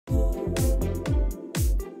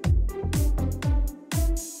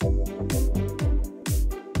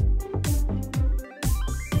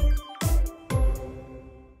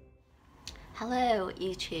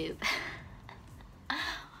YouTube.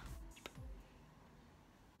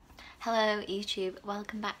 Hello YouTube,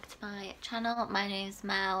 welcome back to my channel. My name is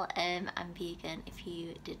Mel. I'm vegan if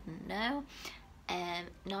you didn't know.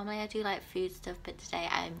 Normally I do like food stuff, but today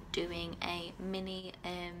I'm doing a mini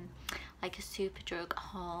like a SUPERDRUG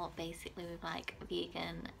haul, basically with like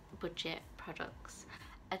vegan budget products.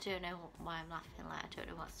 I don't know why I'm laughing, like I don't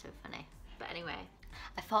know what's so funny, but anyway,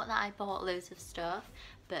 I thought that I bought loads of stuff,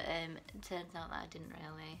 but it turns out that I didn't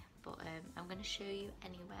really, but I'm going to show you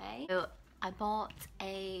anyway. So I bought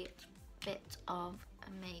a bit of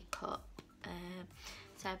makeup,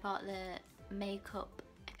 so I bought the Makeup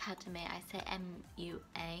Academy, I say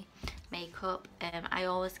MUA makeup. I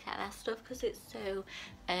always get that stuff because it's so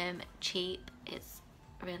cheap. It's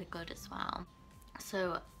really good as well.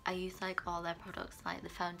 So I use like all their products, like the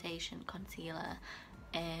foundation, concealer,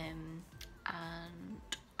 and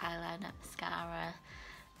eyeliner, mascara.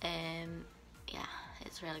 Yeah,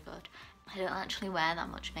 it's really good. I don't actually wear that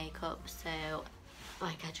much makeup, so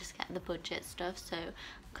like I just get the budget stuff, so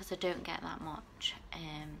because I don't get that much,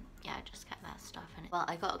 yeah, I just get that stuff. And well,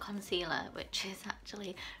 I got a concealer which is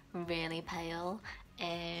actually really pale.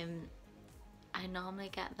 I normally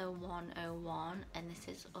get the 101 and this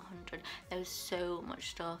is 100. There was so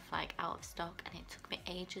much stuff like out of stock and it took me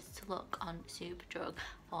ages to look on SUPERDRUG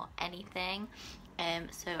for anything,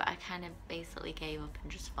 so I kind of basically gave up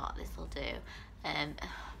and just thought this will do.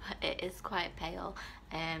 It is quite pale,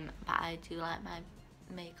 but I do like my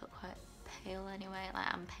makeup quite pale anyway,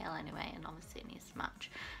 like I'm pale anyway, and obviously it needs to match.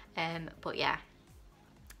 But yeah,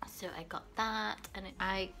 so I got that, and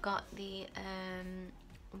I got the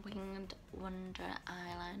Winged Wonder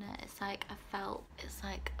eyeliner. It's like a felt, it's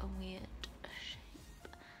like a weird shape.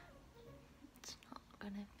 It's not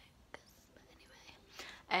gonna focus, but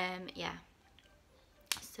anyway, yeah,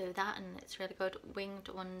 so that, and it's really good. Winged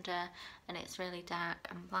Wonder, and it's really dark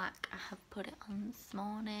and black. I have put it on this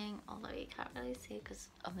morning, although you can't really see because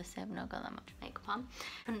obviously I've not got that much makeup on.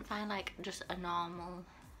 Couldn't find like just a normal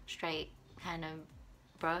straight kind of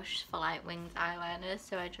brush for like winged eyeliner,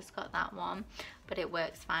 so I just got that one, but it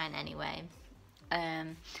works fine anyway.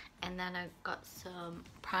 And then I got some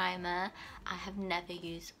primer. I have never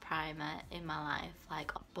used primer in my life,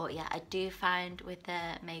 like, but yeah, I do find with the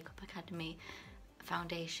Makeup Academy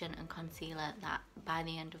foundation and concealer that by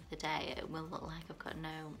the end of the day it will look like I've got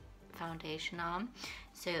no foundation on,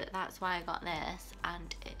 so that's why I got this,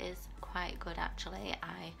 and it is quite good actually.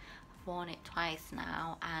 I've worn it twice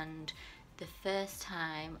now, and the first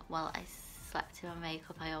time, well, I slept in my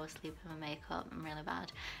makeup. I always sleep in my makeup, I'm really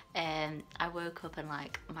bad. I woke up and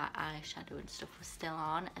like my eyeshadow and stuff was still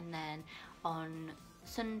on, and then on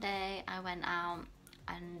Sunday I went out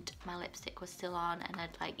and my lipstick was still on, and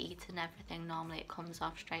I'd like eaten everything. Normally it comes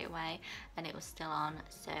off straight away, and it was still on,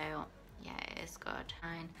 so yeah, it is good.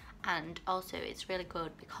 And also it's really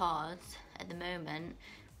good because at the moment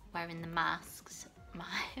wearing the masks,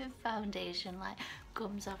 my foundation like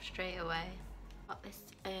comes off straight away. Got this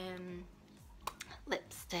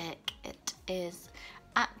lipstick. It is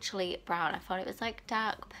actually brown. I thought it was like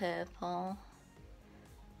dark purple.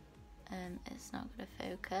 It's not gonna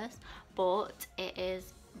focus, but it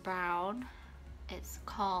is brown. It's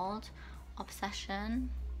called Obsession.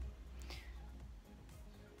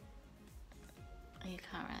 You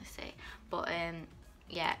can't really see, but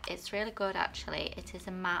yeah, it's really good actually. It is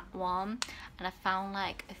a matte one, and I found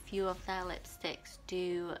like a few of their lipsticks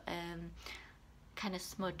do kind of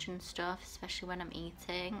smudge and stuff, especially when I'm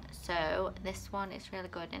eating. So this one is really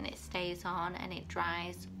good, and it stays on and it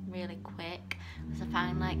dries really quick, because I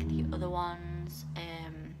find like the other ones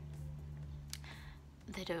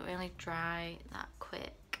they don't really dry that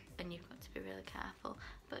quick, and you've got to be really careful.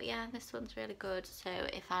 But yeah, this one's really good. So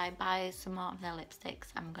if I buy some more of their lipsticks,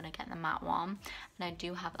 I'm gonna get the matte one, and I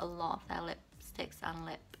do have a lot of their lipsticks and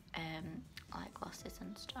lip like glosses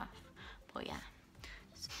and stuff. But yeah,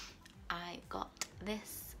 so I got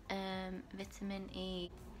this vitamin E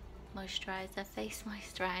moisturizer, face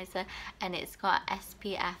moisturizer, and it's got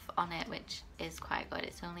SPF on it, which is quite good.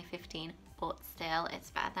 It's only 15, but still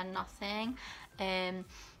it's better than nothing.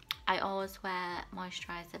 I always wear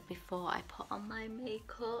moisturizer before I put on my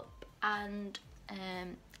makeup, and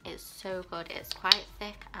it's so good. It's quite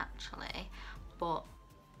thick actually, but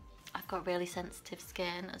I've got really sensitive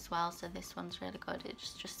skin as well, so this one's really good. It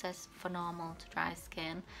just says for normal to dry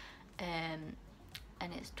skin, and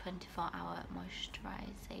it's 24-hour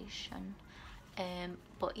moisturization.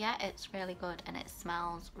 But yeah, it's really good, and it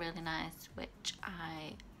smells really nice, which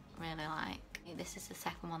I really like. This is the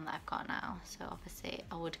second one that I've got now, so obviously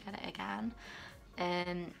I would get it again.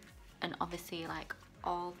 And obviously like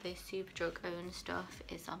all the Superdrug owned stuff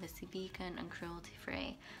is obviously vegan and cruelty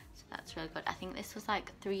free, so that's really good. I think this was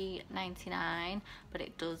like $3.99, but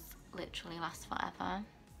it does literally last forever.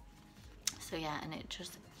 So yeah, and it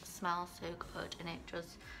just smells so good, and it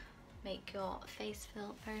does make your face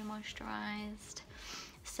feel very moisturized.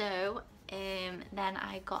 So then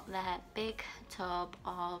I got their big tub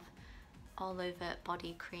of all over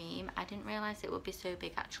body cream. I didn't realize it would be so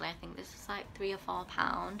big actually. I think this was like £3 or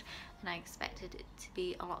 £4 and I expected it to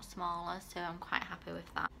be a lot smaller, so I'm quite happy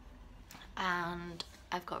with that. And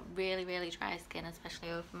I've got really dry skin, especially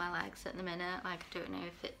over my legs at the minute. Like, I don't know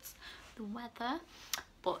if it's the weather,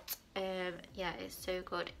 but yeah, it's so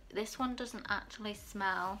good. This one doesn't actually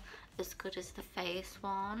smell as good as the face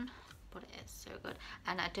one, but it is so good.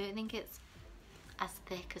 And I don't think it's as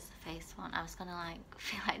thick as the face one. I was gonna like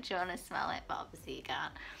feel like, do you want to smell it, but obviously you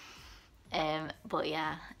can't. But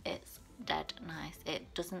yeah, it's dead nice.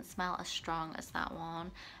 It doesn't smell as strong as that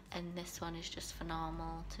one, and this one is just for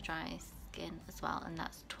normal to dry skin as well, and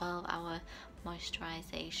that's 12-hour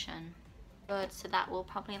moisturization. Good, so that will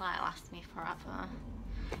probably like last me forever,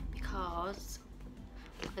 because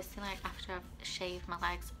obviously like after I've shaved my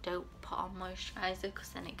legs, don't put on moisturizer because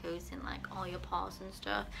then it goes in like all your pores and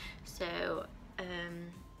stuff. So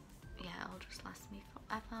yeah, it'll just last me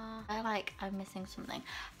forever. I'm missing something.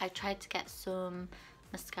 I tried to get some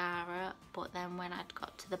mascara, but then when I'd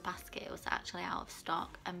got to the basket it was actually out of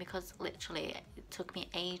stock, and because literally it took me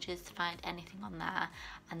ages to find anything on there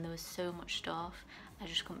and there was so much stuff, I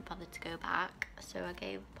just couldn't bother to go back, so I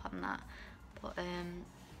gave up on that. But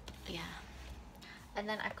yeah, and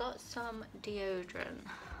then I got some deodorant.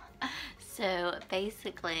 So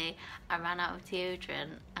basically I ran out of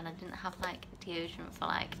deodorant and I didn't have like deodorant for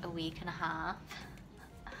like a week and a half.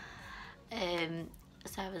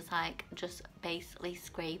 So I was like just basically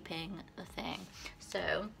scraping the thing.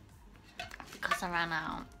 So because I ran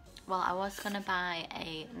out, well, I was gonna buy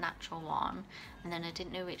a natural one and then I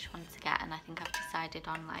didn't know which one to get, and I think I've decided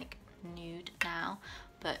on like nude now.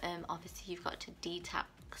 But obviously you've got to detox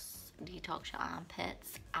your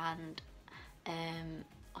armpits, and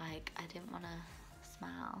like I didn't want to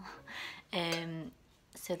smell,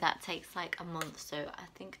 so that takes like a month, so I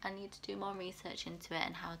think I need to do more research into it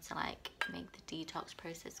and how to like make the detox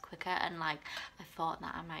process quicker. And like I thought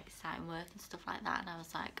that I'm like starting work and stuff like that, and I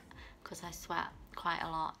was like, because I sweat quite a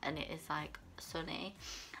lot and it is like sunny,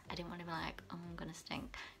 I didn't want to be like, oh, I'm gonna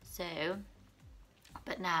stink. So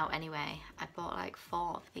but now anyway, I bought like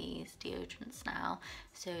 4 of these deodorants now,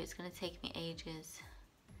 so it's gonna take me ages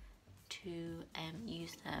to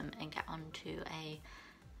use them and get onto a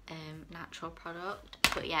natural product.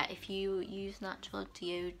 But yeah, if you use natural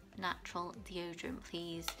deodorant,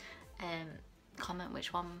 please comment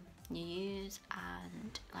which one you use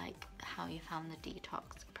and like how you found the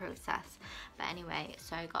detox process. But anyway,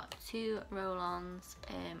 so I got 2 roll-ons.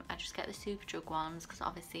 I just get the Superdrug ones because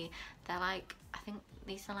obviously they're like, I think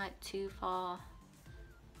these are like 2 for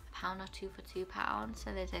 £1 or 2 for £2,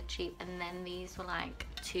 so they're dead cheap. And then these were like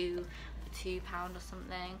 2 for £2 or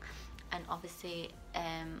something. And obviously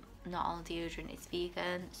not all deodorant is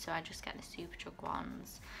vegan, so I just get the Superdrug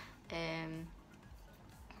ones.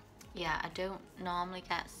 Yeah, I don't normally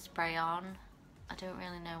get spray on. I don't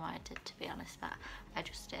really know why I did, to be honest, but I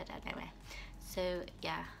just did anyway. So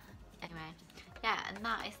yeah, anyway, yeah, and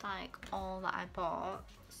that is like all that I bought.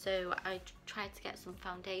 So I tried to get some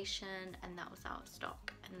foundation and that was out of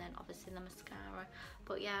stock, and then obviously the mascara.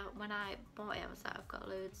 But yeah, when I bought it I was like, I've got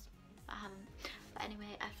loads, but I haven't. But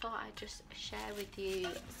anyway, I thought I'd just share with you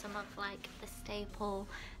some of like the staple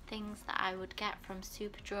things that I would get from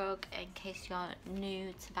Superdrug in case you're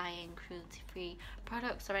new to buying cruelty-free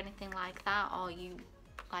products or anything like that, or you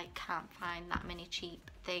like can't find that many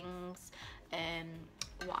cheap things.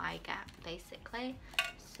 What I get basically.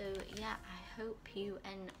 So yeah, I hope you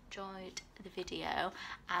enjoyed the video,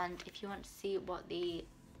 and if you want to see what the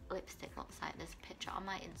lipstick looks like, there's a picture on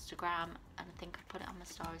my Instagram, and I think I put it on my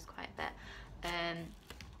stories quite a bit.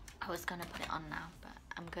 I was gonna put it on now, but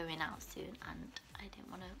I'm going out soon and I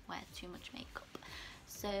didn't want to wear too much makeup.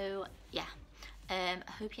 So yeah,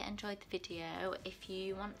 I hope you enjoyed the video. If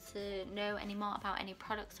you want to know any more about any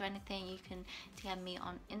products or anything, you can DM me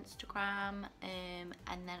on Instagram,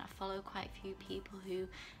 and then I follow quite a few people who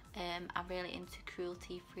are really into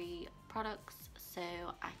cruelty-free products, so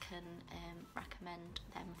I can recommend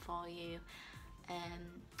them for you.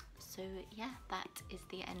 So yeah, that is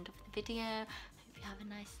the end of the video. Hope you have a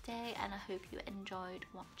nice day, and I hope you enjoyed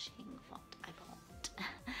watching what I bought.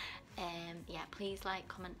 Yeah, please like,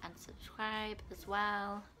 comment and subscribe as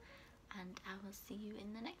well, and I will see you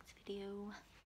in the next video.